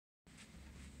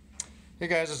Hey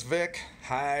guys, it's Vic,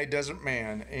 High Desert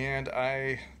Man, and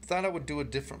I thought I would do a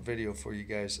different video for you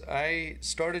guys. I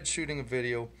started shooting a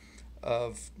video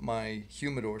of my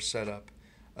humidor setup,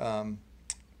 um,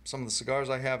 some of the cigars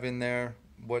I have in there,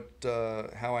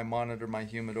 how I monitor my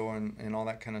humidor, and all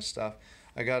that kind of stuff.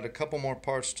 I got a couple more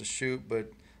parts to shoot,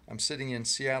 but I'm sitting in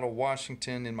Seattle,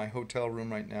 Washington, in my hotel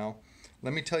room right now.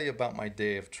 Let me tell you about my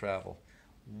day of travel.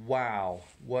 Wow,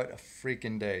 what a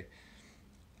freaking day!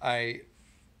 I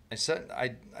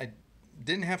I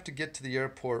didn't have to get to the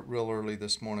airport real early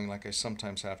this morning like I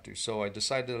sometimes have to, so I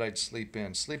decided I'd sleep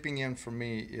in. Sleeping in for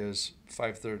me is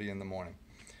 5:30 in the morning,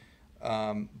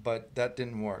 but that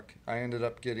didn't work. I ended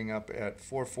up getting up at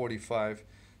 4:45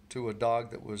 to a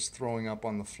dog that was throwing up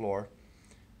on the floor,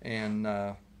 and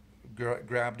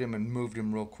grabbed him and moved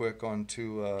him real quick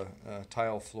onto a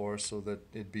tile floor so that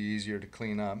it'd be easier to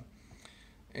clean up,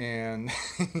 and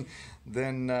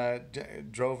then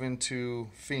drove into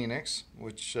Phoenix,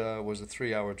 which was a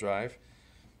 3-hour drive.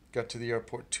 Got to the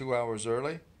airport 2 hours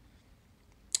early,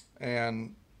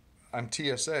 and I'm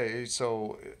TSA,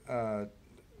 so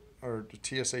or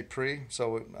TSA pre,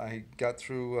 so I got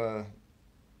through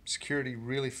security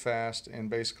really fast and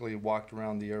basically walked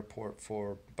around the airport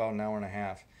for about an hour and a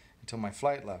half until my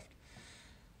flight left.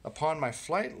 Upon my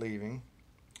flight leaving,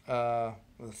 the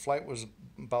flight was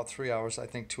about 3 hours, I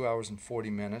think 2 hours and 40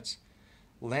 minutes.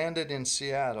 Landed in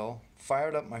Seattle,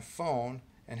 fired up my phone,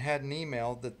 and had an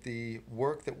email that the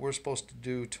work that we're supposed to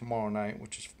do tomorrow night,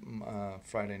 which is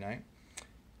Friday night,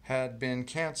 had been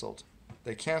canceled.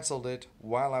 They canceled it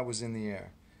while I was in the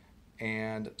air.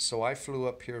 And so I flew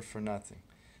up here for nothing.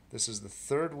 This is the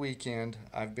third weekend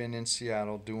I've been in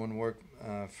Seattle doing work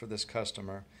for this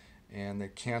customer, and they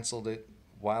canceled it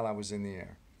while I was in the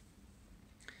air.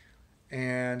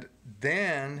 And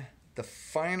then the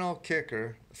final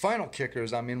kicker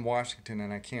is I'm in Washington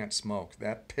and I can't smoke.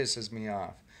 That pisses me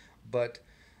off. But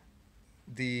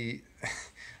the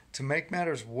to make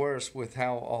matters worse with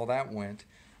how all that went,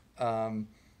 from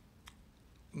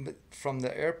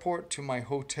the airport to my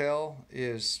hotel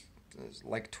is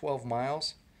like 12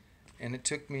 miles, and it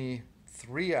took me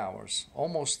 3 hours,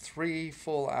 almost 3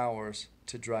 full hours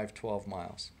to drive 12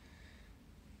 miles.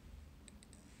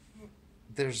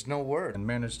 There's no word. And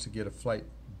managed to get a flight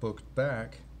booked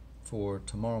back for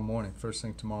tomorrow morning, first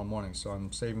thing tomorrow morning. So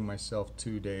I'm saving myself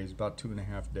 2 days, about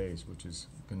 2.5 days, which is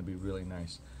going to be really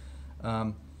nice.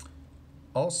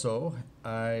 Also,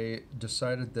 I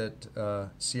decided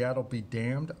that Seattle be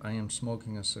damned, I am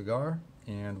smoking a cigar,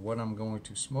 and what I'm going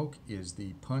to smoke is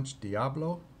the Punch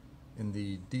Diablo in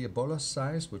the Diablo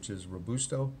size, which is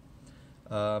Robusto.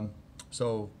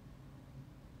 So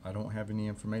I don't have any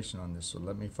information on this, so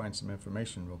let me find some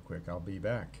information real quick. I'll be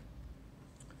back.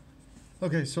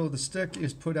 Okay, so the stick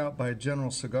is put out by General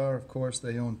Cigar. Of course,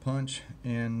 they own Punch,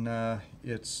 and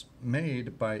it's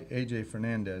made by AJ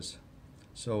Fernandez.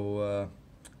 So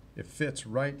it fits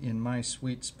right in my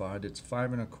sweet spot. It's 5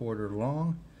 1/4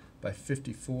 long by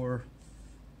 54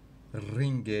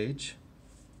 ring gauge.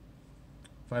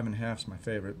 5 1/2 is my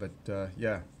favorite, but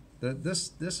yeah,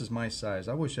 this is my size.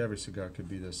 I wish every cigar could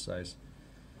be this size.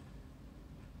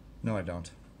 No, I don't,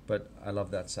 but I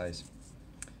love that size.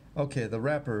 Okay, the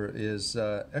wrapper is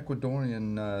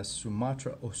Ecuadorian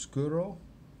Sumatra Oscuro.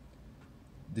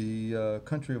 The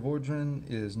country of origin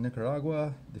is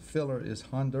Nicaragua. The filler is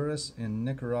Honduras and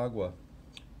Nicaragua.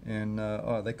 And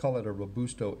they call it a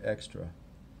Robusto Extra,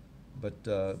 but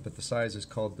the size is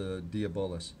called the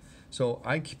Diabolus. So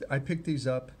I picked these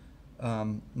up,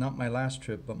 not my last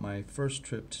trip, but my first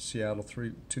trip to Seattle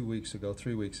 3 weeks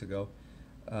ago,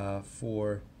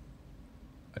 for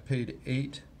I paid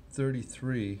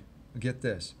 $8.33. Get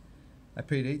this, I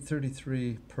paid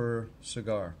 $8.33 per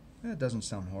cigar. That doesn't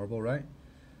sound horrible, right?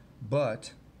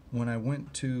 But when I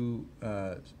went to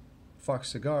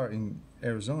Fox Cigar in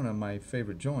Arizona, my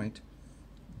favorite joint,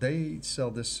 they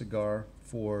sell this cigar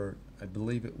for, I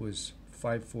believe it was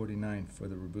 $5.49 for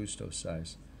the Robusto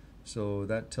size. So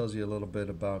that tells you a little bit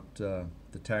about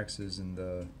the taxes and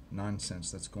the nonsense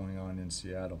that's going on in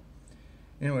Seattle.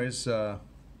 Anyways,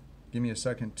 give me a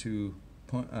second to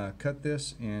cut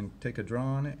this and take a draw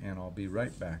on it, and I'll be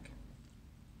right back.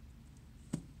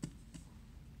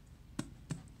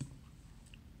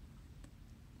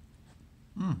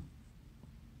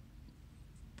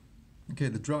 Okay,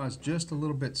 the draw is just a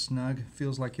little bit snug.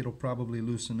 Feels like it'll probably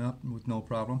loosen up with no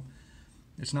problem.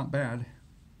 It's not bad.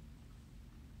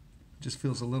 Just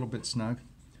feels a little bit snug.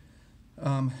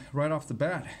 Right off the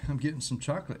bat, I'm getting some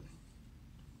chocolate.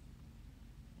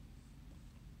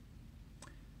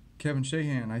 Kevin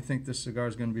Shahan, I think this cigar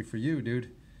is going to be for you,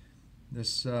 dude.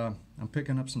 I'm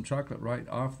picking up some chocolate right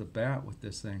off the bat with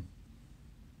this thing.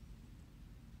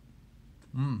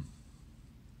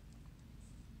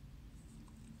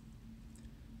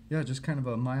 Yeah, just kind of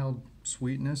a mild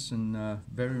sweetness and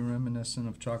very reminiscent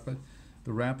of chocolate.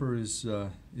 The wrapper is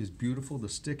beautiful. The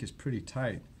stick is pretty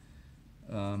tight,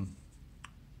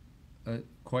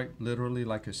 quite literally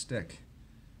like a stick.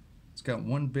 It's got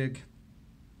one big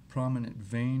prominent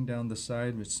vein down the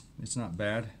side. It's not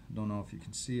bad. I don't know if you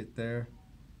can see it there.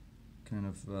 Kind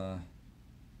of,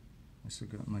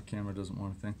 my camera doesn't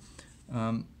want a thing.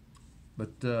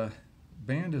 But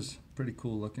band is pretty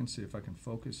cool looking. See if I can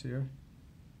focus here.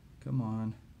 Come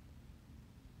on.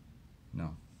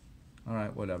 No. All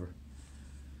right, whatever.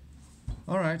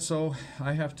 All right, so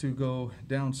I have to go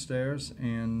downstairs,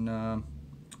 and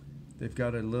they've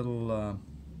got a little,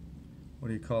 what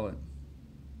do you call it?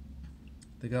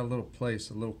 They got a little place,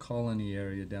 a little colony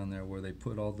area down there where they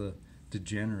put all the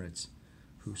degenerates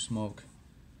who smoke.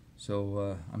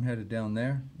 So I'm headed down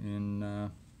there, and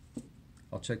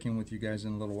I'll check in with you guys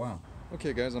in a little while.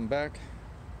 Okay guys, I'm back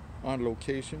on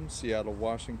location, Seattle,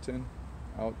 Washington,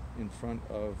 out in front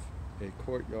of a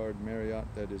courtyard Marriott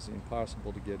that is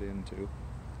impossible to get into.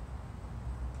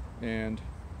 And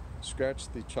scratch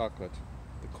the chocolate.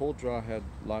 The cold draw had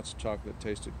lots of chocolate,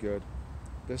 tasted good.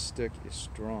 This stick is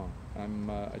strong.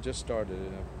 I just started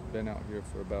it. I've been out here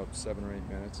for about 7 or 8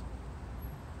 minutes.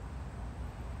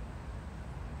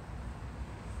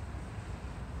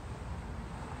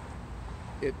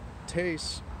 It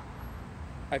tastes,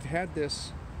 I've had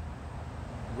this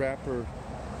wrapper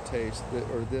taste,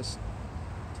 or this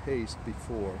taste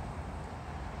before,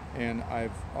 and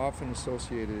I've often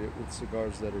associated it with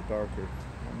cigars that are darker,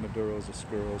 Maduros,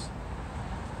 Oscuros,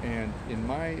 and in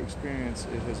my experience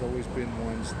it has always been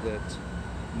ones that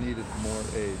needed more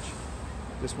age.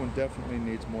 This one definitely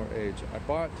needs more age. I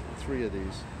bought 3 of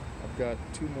these. I've got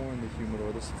 2 more in the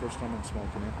humidor. This is the first time I'm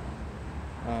smoking it.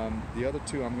 The other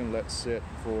 2 I'm going to let sit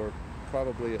for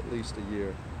probably at least a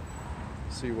year.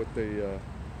 See what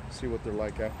they're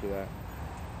like after that.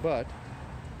 But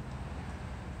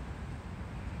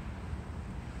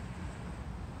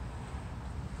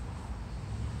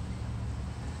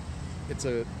it's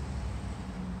a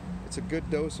good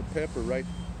dose of pepper right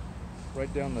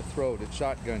down the throat. It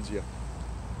shotguns you.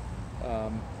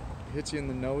 Hits you in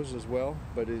the nose as well,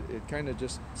 but it kind of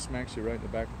just smacks you right in the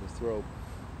back of the throat.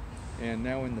 And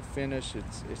now in the finish,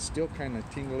 it's still kind of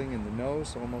tingling in the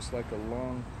nose, almost like a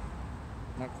long,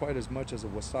 not quite as much as a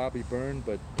wasabi burn,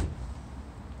 but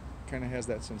kind of has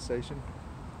that sensation.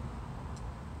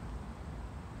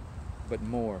 But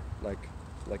more like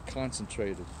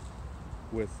concentrated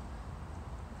with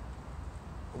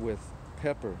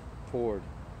pepper poured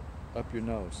up your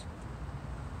nose.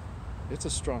 It's a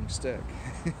strong stick.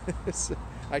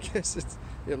 I guess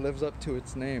it lives up to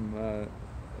its name,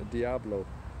 Diablo,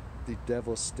 the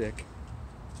devil stick.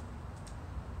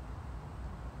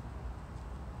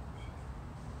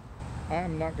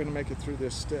 I'm not going to make it through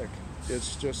this stick.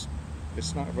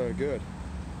 It's not very good.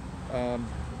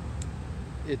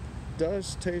 It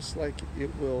does taste like it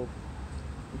will,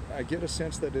 I get a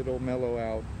sense that it'll mellow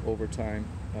out over time.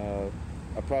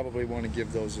 I probably want to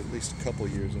give those at least a couple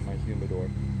years in my humidor.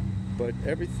 But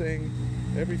every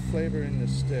flavor in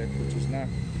this stick, which is not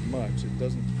much, it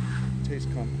doesn't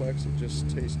taste complex, it just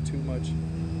tastes too much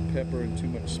pepper and too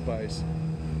much spice.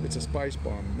 It's a spice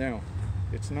bomb. Now,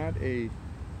 it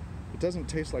doesn't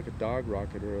taste like a dog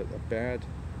rocket or a bad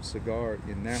cigar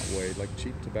in that way, like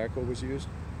cheap tobacco was used.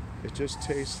 It just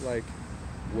tastes like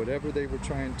whatever they were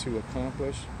trying to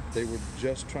accomplish, they were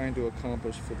just trying to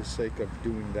accomplish for the sake of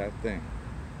doing that thing.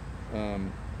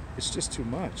 It's just too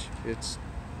much.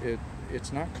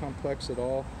 It's not complex at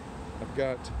all.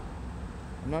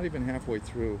 I'm not even halfway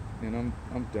through, and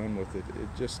I'm done with it.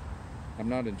 I'm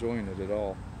not enjoying it at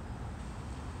all.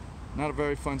 Not a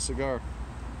very fun cigar.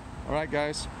 All right,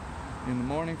 guys. In the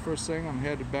morning, first thing, I'm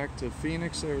headed back to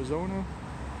Phoenix, Arizona,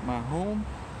 my home,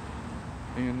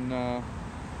 and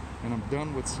I'm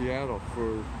done with Seattle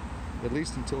for at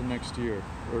least until next year.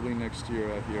 Early next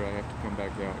year, I hear I have to come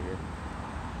back out here.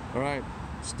 All right,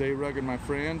 stay rugged, my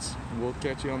friends, and we'll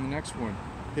catch you on the next one.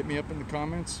 Hit me up in the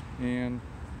comments and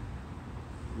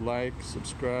like,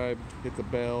 subscribe, hit the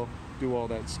bell, do all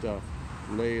that stuff.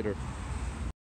 Later.